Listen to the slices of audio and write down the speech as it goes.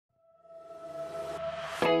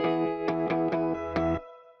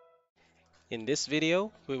In this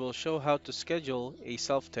video, we will show how to schedule a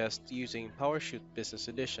self-test using PowerShoot Business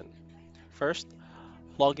Edition. First,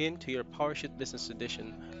 log in to your PowerShoot Business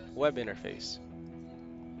Edition web interface.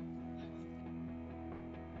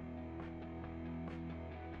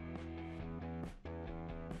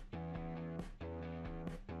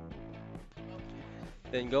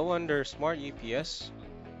 Then go under Smart UPS,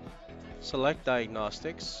 select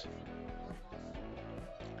Diagnostics,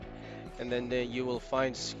 and then you will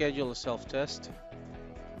find Schedule a Self-Test,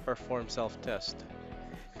 Perform Self-Test.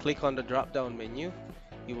 Click on the drop-down menu.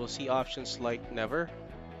 You will see options like Never,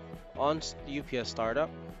 On UPS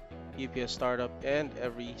Startup, and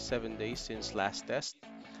every 7 days since last test,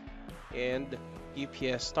 and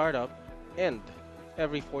UPS Startup and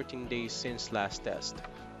every 14 days since last test.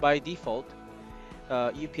 By default,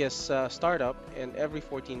 UPS Startup and every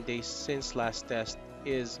 14 days since last test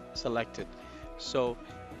is selected. So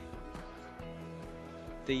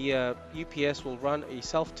the UPS will run a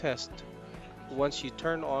self-test once you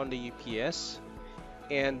turn on the UPS,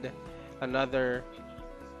 and another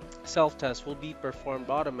self-test will be performed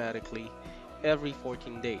automatically every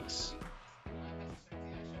 14 days.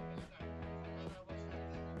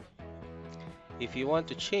 If you want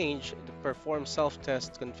to change the perform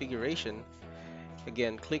self-test configuration,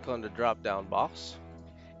 again, click on the drop-down box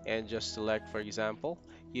and just select, for example,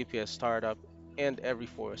 UPS Startup and every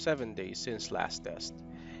 7 days since last test,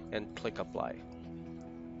 and click Apply.